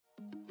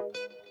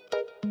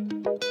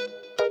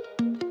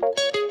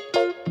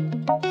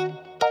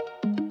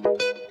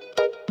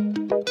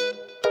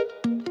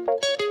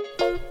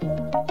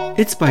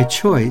It's by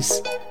choice,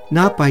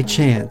 not by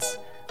chance,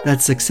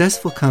 that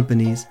successful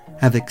companies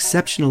have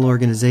exceptional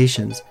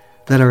organizations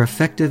that are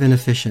effective and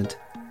efficient.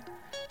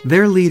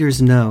 Their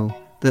leaders know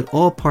that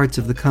all parts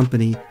of the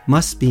company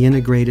must be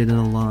integrated and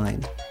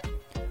aligned,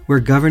 where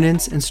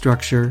governance and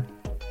structure,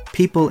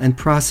 people and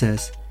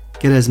process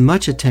get as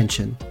much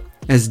attention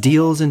as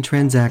deals and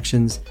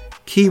transactions,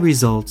 key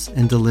results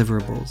and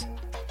deliverables.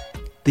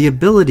 The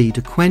ability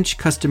to quench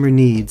customer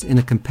needs in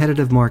a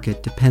competitive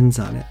market depends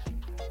on it.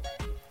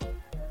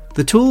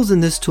 The tools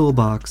in this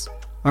toolbox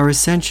are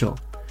essential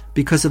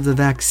because of the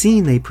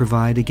vaccine they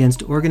provide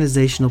against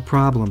organizational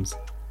problems,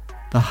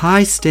 the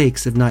high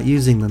stakes of not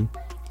using them,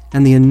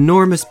 and the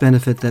enormous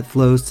benefit that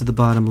flows to the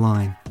bottom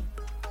line.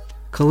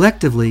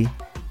 Collectively,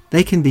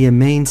 they can be a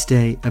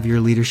mainstay of your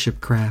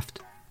leadership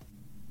craft.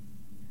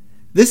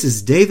 This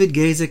is David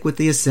Gazek with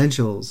The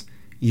Essentials,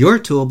 your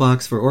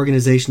toolbox for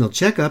organizational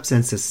checkups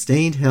and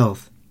sustained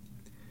health.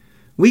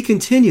 We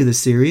continue the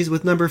series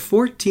with number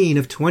 14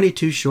 of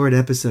 22 short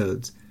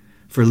episodes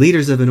for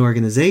leaders of an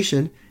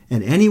organization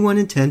and anyone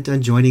intent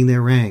on joining their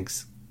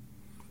ranks.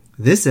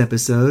 This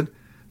episode,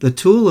 The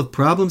Tool of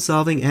Problem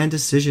Solving and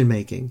Decision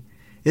Making,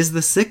 is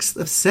the 6th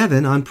of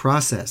 7 on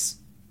process.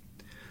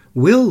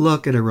 We'll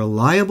look at a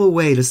reliable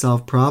way to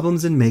solve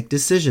problems and make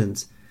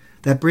decisions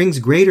that brings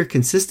greater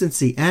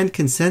consistency and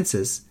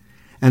consensus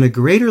and a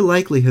greater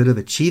likelihood of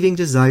achieving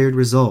desired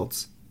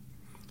results,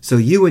 so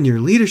you and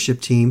your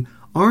leadership team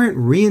aren't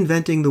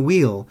reinventing the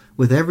wheel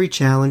with every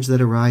challenge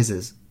that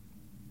arises.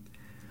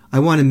 I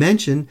want to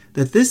mention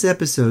that this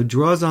episode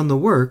draws on the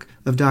work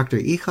of Dr.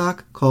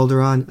 Ichak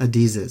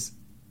Calderon-Adizes.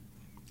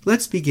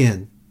 Let's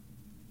begin.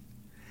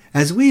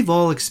 As we've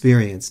all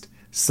experienced,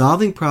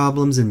 solving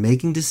problems and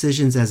making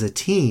decisions as a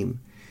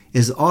team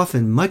is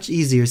often much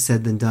easier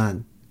said than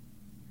done.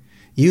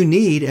 You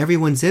need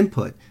everyone's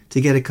input to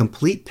get a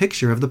complete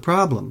picture of the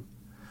problem,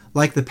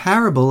 like the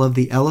parable of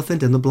the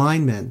elephant and the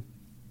blind men.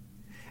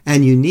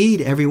 And you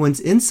need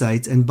everyone's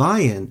insights and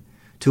buy-in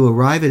to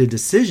arrive at a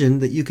decision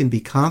that you can be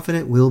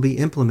confident will be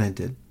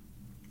implemented.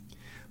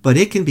 But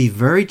it can be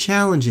very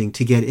challenging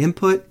to get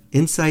input,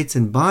 insights,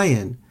 and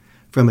buy-in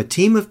from a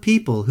team of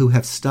people who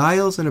have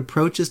styles and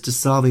approaches to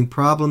solving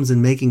problems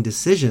and making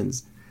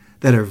decisions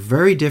that are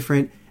very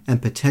different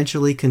and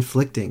potentially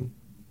conflicting.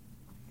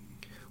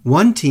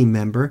 One team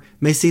member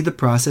may see the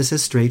process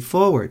as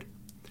straightforward,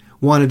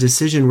 want a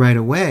decision right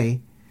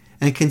away,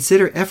 and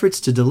consider efforts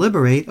to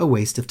deliberate a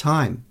waste of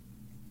time.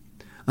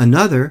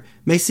 Another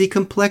may see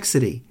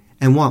complexity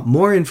and want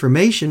more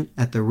information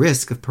at the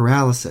risk of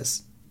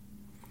paralysis.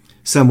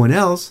 Someone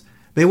else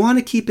may want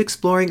to keep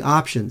exploring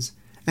options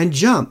and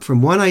jump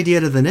from one idea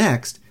to the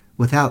next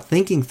without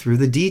thinking through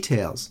the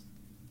details.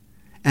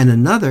 And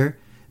another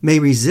may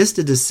resist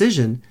a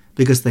decision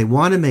because they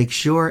want to make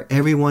sure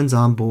everyone's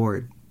on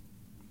board.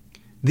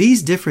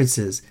 These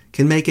differences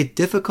can make it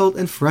difficult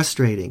and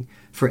frustrating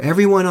for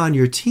everyone on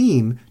your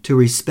team to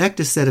respect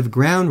a set of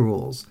ground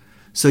rules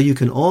so you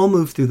can all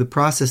move through the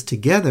process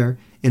together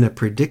in a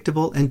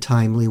predictable and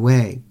timely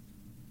way.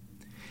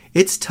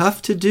 It's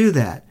tough to do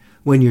that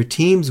when your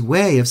team's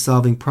way of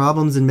solving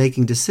problems and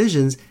making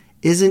decisions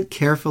isn't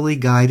carefully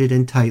guided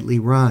and tightly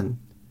run.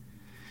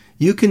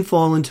 You can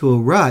fall into a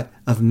rut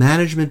of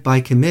management by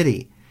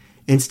committee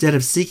instead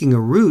of seeking a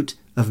route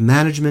of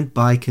management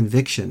by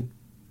conviction.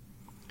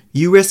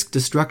 You risk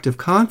destructive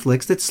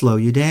conflicts that slow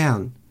you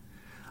down,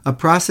 a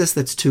process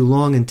that's too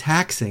long and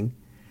taxing,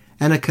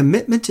 and a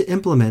commitment to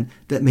implement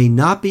that may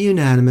not be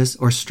unanimous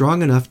or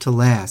strong enough to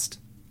last.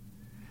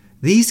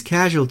 These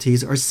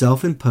casualties are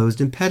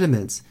self-imposed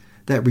impediments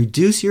that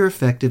reduce your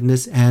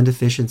effectiveness and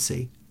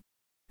efficiency.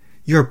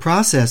 Your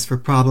process for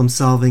problem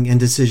solving and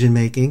decision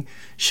making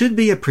should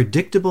be a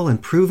predictable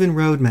and proven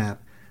roadmap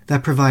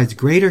that provides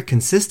greater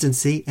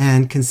consistency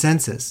and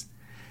consensus,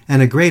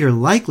 and a greater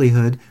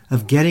likelihood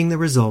of getting the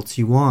results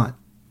you want.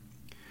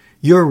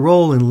 Your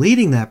role in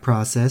leading that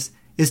process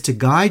is to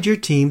guide your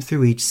team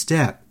through each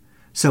step,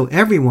 so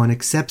everyone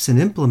accepts and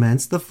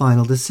implements the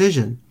final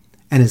decision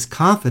and is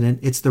confident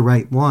it's the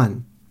right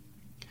one.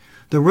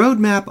 The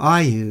roadmap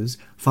I use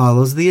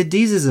follows the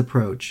Adizes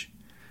approach.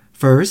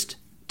 First,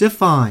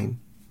 define.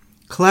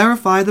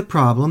 Clarify the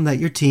problem that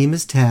your team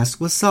is tasked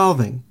with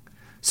solving,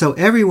 so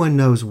everyone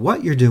knows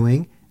what you're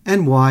doing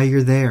and why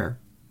you're there.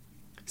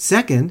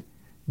 Second,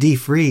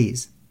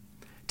 defreeze.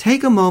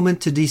 Take a moment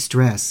to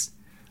de-stress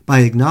by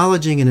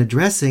acknowledging and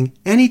addressing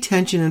any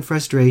tension and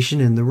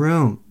frustration in the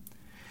room,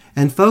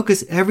 and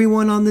focus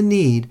everyone on the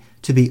need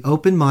to be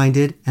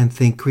open-minded and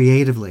think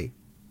creatively.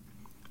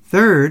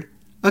 Third,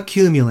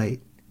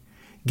 accumulate.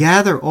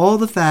 Gather all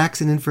the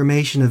facts and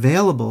information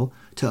available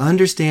to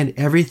understand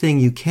everything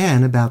you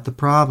can about the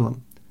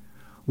problem,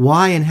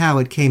 why and how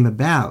it came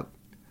about,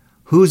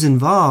 who's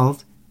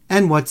involved,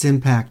 and what's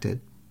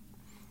impacted.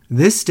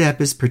 This step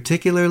is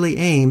particularly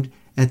aimed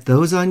at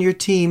those on your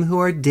team who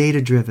are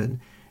data-driven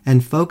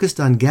and focused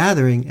on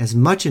gathering as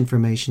much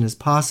information as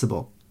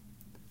possible.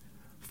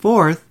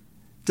 Fourth,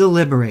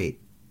 deliberate.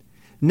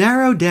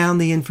 Narrow down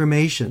the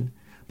information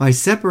by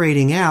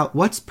separating out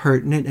what's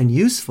pertinent and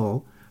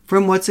useful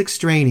from what's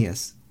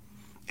extraneous,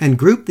 and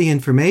group the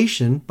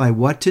information by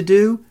what to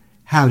do,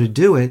 how to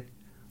do it,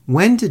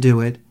 when to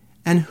do it,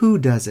 and who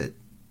does it.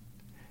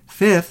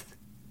 Fifth,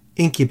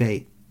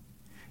 incubate.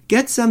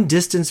 Get some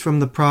distance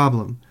from the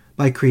problem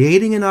by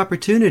creating an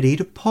opportunity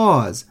to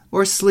pause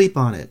or sleep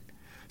on it,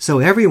 so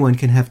everyone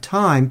can have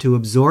time to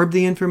absorb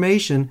the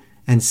information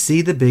and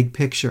see the big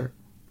picture.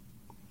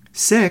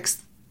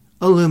 Sixth,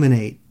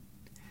 illuminate.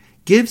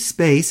 Give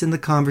space in the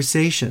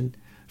conversation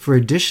for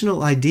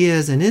additional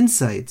ideas and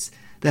insights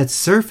that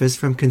surface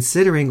from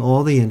considering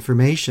all the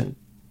information.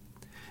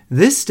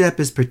 This step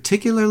is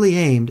particularly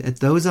aimed at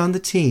those on the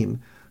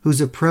team whose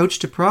approach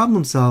to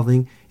problem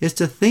solving is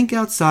to think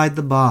outside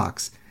the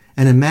box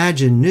and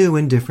imagine new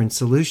and different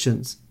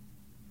solutions.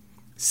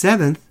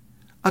 Seventh,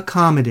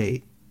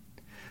 accommodate.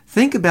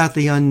 Think about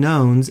the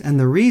unknowns and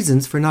the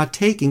reasons for not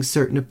taking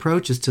certain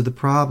approaches to the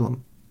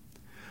problem.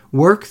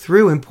 Work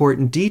through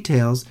important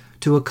details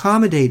to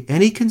accommodate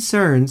any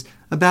concerns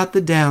about the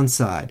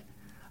downside,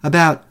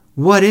 about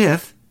what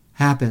if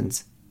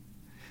happens.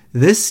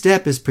 This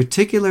step is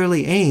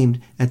particularly aimed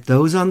at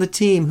those on the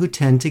team who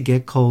tend to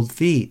get cold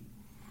feet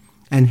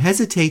and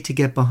hesitate to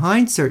get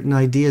behind certain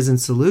ideas and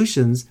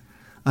solutions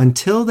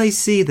until they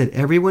see that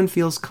everyone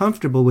feels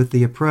comfortable with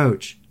the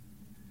approach.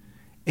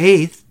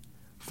 Eighth,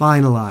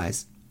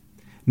 finalize.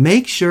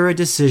 Make sure a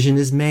decision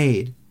is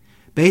made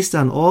based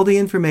on all the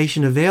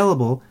information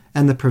available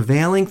and the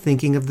prevailing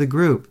thinking of the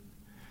group,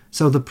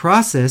 so the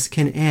process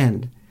can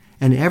end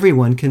and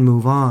everyone can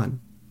move on.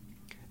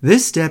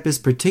 This step is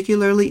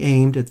particularly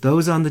aimed at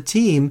those on the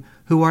team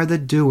who are the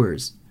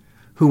doers,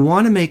 who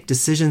want to make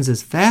decisions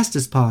as fast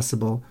as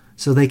possible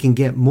so they can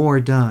get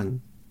more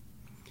done.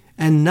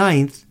 And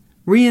ninth,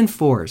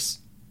 reinforce.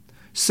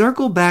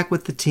 Circle back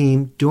with the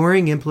team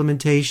during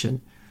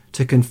implementation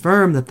to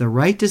confirm that the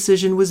right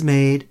decision was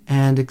made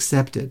and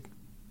accepted.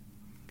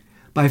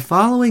 By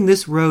following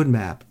this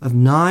roadmap of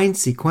 9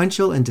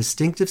 sequential and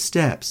distinctive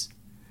steps,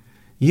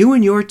 you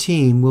and your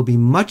team will be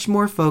much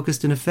more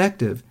focused and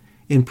effective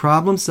in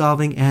problem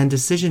solving and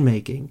decision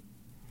making,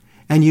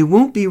 and you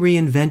won't be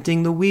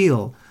reinventing the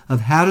wheel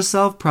of how to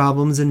solve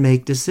problems and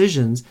make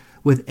decisions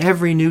with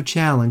every new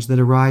challenge that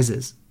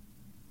arises.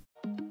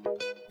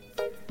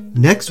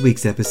 Next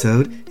week's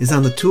episode is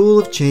on the tool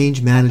of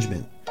change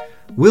management.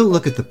 We'll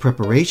look at the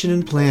preparation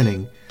and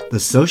planning, the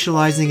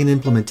socializing and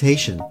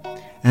implementation,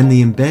 and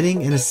the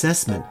embedding and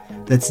assessment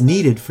that's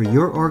needed for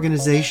your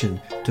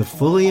organization to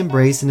fully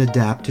embrace and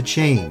adapt to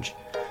change,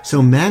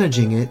 so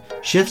managing it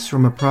shifts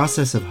from a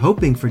process of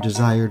hoping for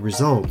desired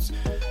results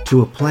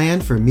to a plan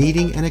for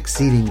meeting and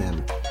exceeding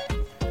them.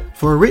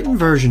 For a written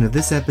version of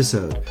this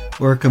episode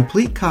or a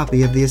complete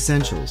copy of the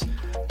essentials,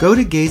 go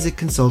to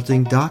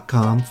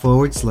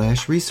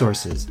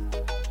gazikconsulting.com/resources.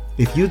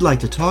 If you'd like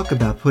to talk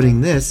about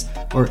putting this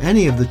or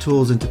any of the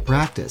tools into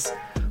practice,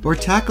 or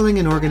tackling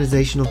an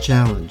organizational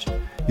challenge,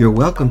 you're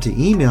welcome to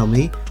email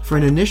me for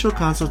an initial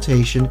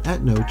consultation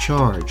at no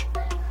charge.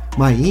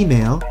 My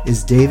email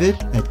is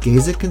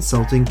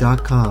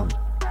david@gazikconsulting.com.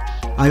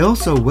 I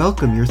also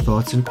welcome your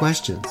thoughts and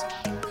questions.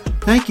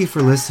 Thank you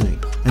for listening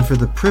and for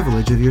the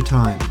privilege of your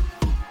time.